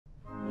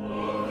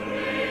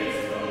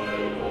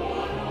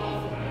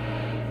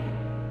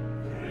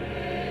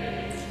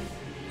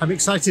I'm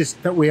excited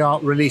that we are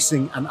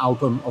releasing an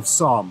album of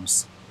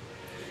psalms.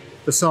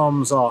 The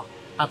psalms are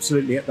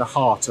absolutely at the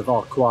heart of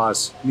our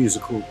choir's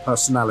musical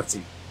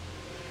personality.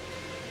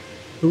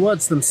 The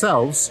words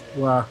themselves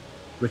were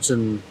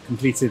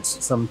completed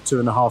some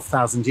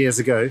 2,500 years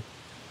ago,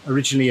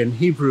 originally in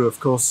Hebrew, of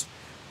course,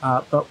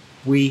 but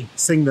we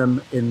sing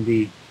them in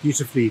the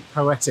beautifully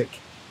poetic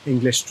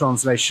English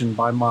translation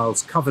by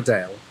Miles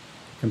Coverdale,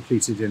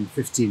 completed in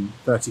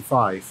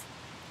 1535.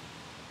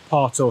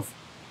 Part of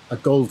a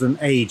golden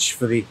age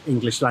for the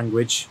English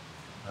language.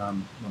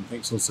 One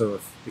thinks also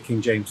of the King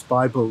James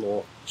Bible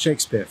or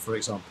Shakespeare, for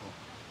example.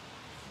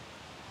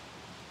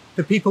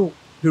 The people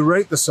who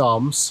wrote the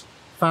Psalms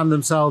found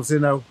themselves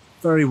in a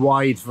very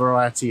wide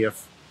variety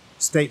of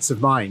states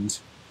of mind,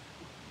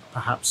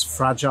 perhaps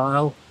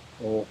fragile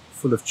or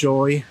full of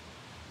joy,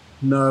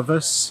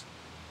 nervous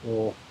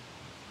or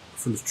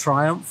full of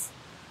triumph,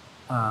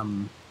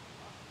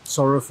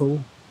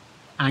 sorrowful,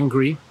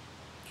 angry.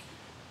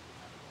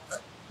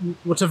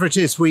 Whatever it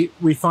is, we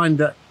find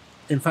that,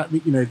 in fact,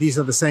 these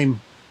are the same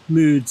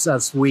moods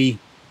as we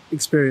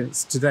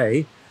experience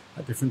today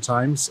at different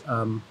times,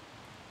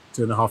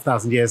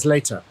 2,500 years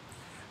later.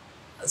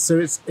 So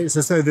it's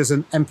as though there's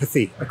an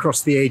empathy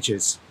across the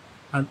ages.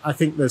 And I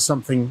think there's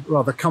something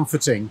rather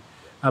comforting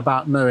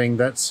about knowing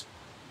that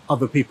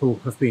other people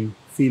have been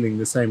feeling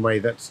the same way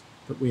that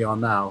we are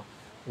now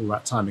all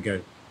that time ago.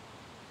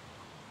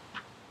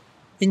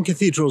 In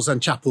cathedrals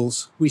and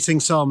chapels, we sing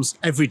psalms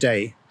every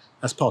day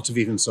as part of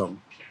evensong.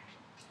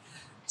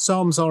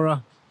 Psalms are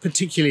a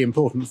particularly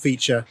important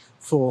feature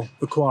for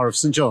the choir of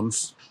St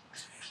John's.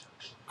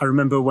 I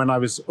remember when I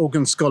was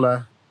organ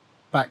scholar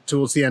back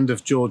towards the end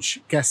of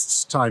George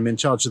Guest's time in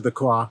charge of the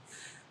choir,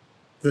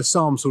 the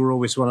psalms were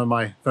always one of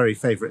my very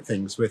favourite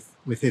things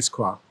with his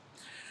choir.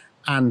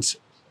 And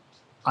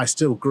I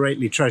still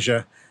greatly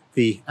treasure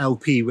the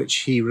LP which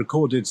he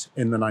recorded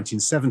in the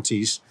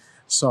 1970s,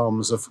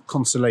 Psalms of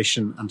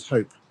Consolation and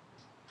Hope.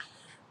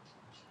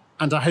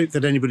 And I hope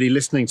that anybody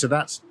listening to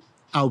that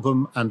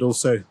album and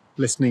also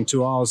listening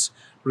to ours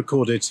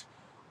recorded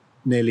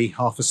nearly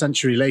half a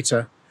century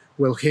later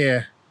will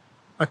hear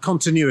a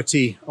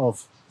continuity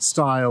of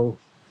style,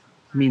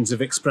 means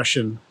of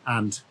expression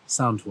and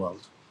sound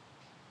world.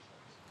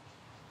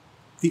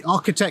 The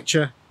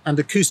architecture and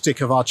acoustic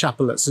of our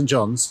chapel at St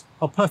John's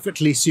are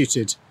perfectly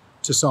suited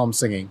to psalm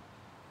singing.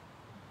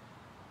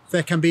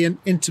 There can be an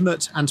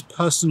intimate and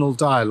personal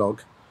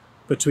dialogue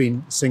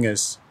between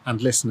singers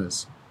and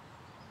listeners.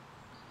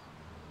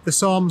 The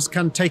psalms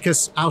can take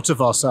us out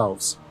of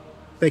ourselves.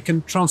 They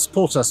can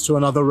transport us to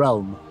another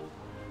realm,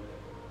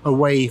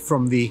 away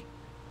from the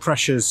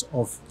pressures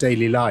of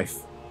daily life.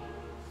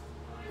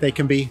 They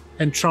can be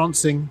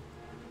entrancing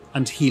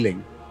and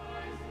healing.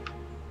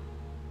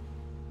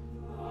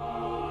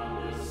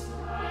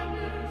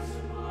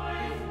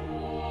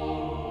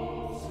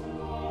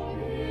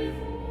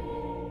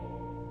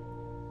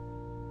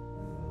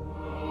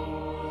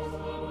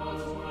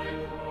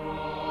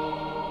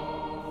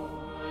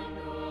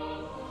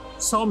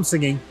 Psalm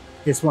singing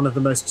is one of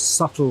the most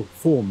subtle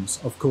forms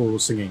of choral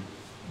singing.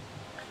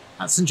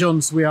 At St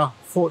John's, we are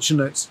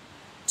fortunate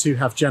to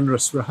have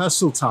generous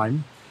rehearsal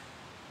time,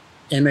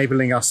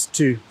 enabling us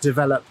to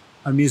develop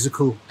a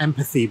musical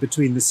empathy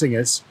between the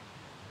singers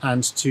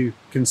and to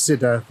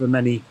consider the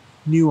many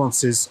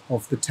nuances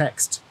of the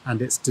text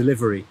and its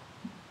delivery.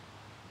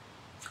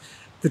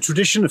 The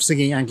tradition of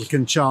singing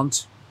Anglican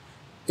chant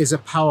is a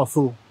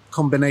powerful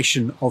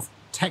combination of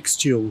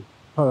textual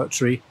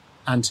poetry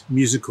and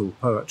musical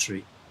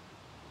poetry.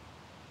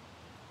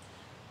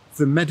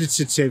 The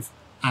meditative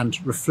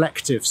and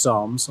reflective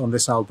psalms on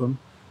this album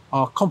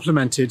are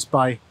complemented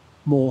by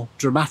more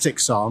dramatic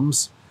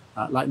psalms,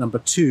 like number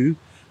 2,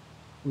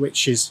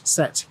 which is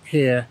set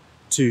here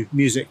to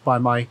music by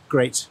my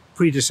great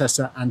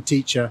predecessor and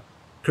teacher,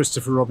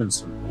 Christopher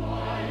Robinson.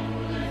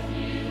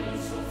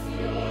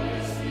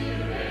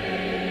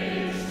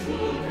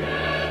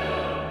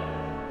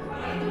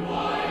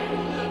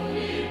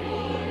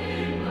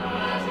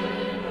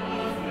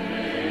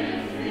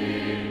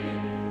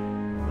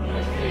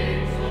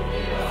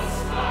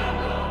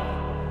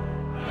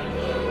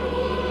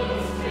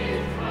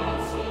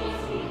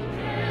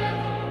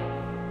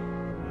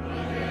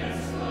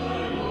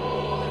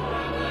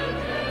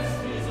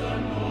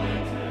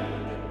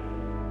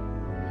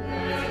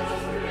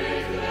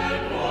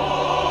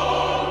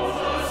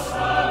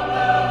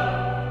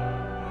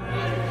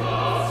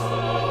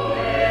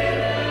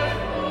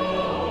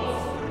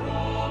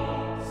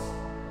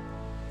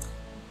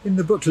 In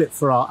the booklet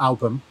for our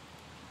album,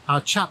 our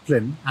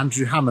chaplain,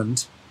 Andrew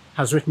Hammond,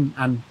 has written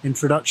an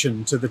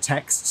introduction to the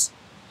texts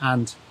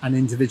and an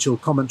individual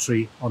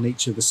commentary on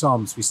each of the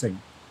psalms we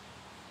sing.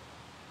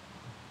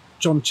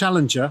 John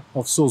Challenger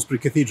of Salisbury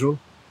Cathedral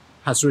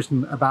has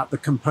written about the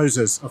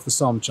composers of the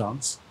psalm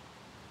chants.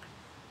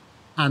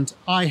 And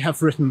I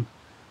have written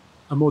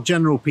a more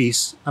general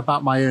piece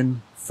about my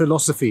own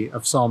philosophy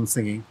of psalm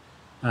singing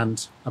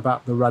and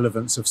about the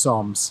relevance of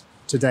psalms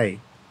today.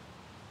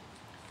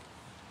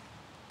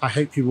 I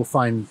hope you will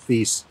find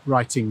these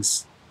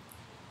writings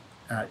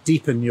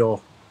deepen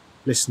your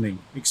listening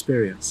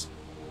experience.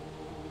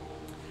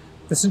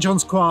 The St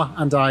John's Choir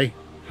and I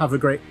have a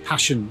great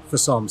passion for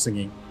psalm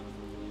singing.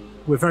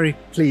 We're very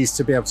pleased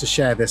to be able to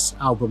share this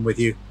album with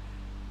you,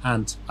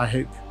 and I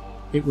hope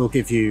it will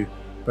give you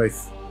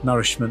both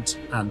nourishment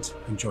and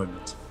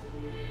enjoyment.